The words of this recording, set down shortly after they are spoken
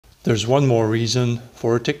There's one more reason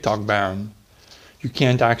for a TikTok ban. You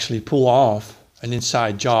can't actually pull off an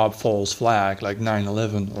inside job false flag like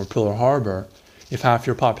 9/11 or Pearl Harbor if half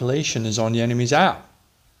your population is on the enemy's app.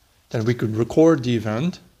 Then we could record the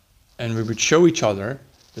event and we would show each other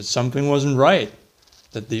that something wasn't right,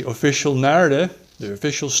 that the official narrative, the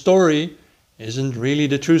official story, isn't really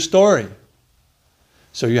the true story.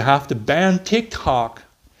 So you have to ban TikTok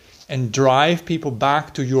and drive people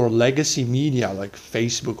back to your legacy media like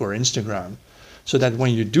Facebook or Instagram, so that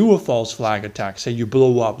when you do a false flag attack, say you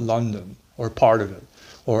blow up London or part of it,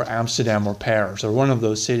 or Amsterdam or Paris or one of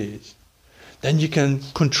those cities, then you can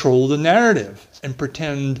control the narrative and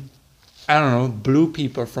pretend, I don't know, blue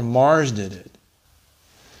people from Mars did it.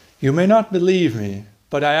 You may not believe me,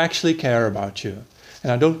 but I actually care about you,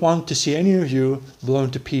 and I don't want to see any of you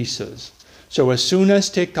blown to pieces. So as soon as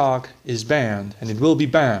TikTok is banned, and it will be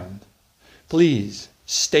banned, please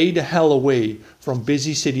stay the hell away from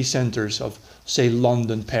busy city centers of, say,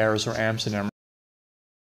 London, Paris, or Amsterdam,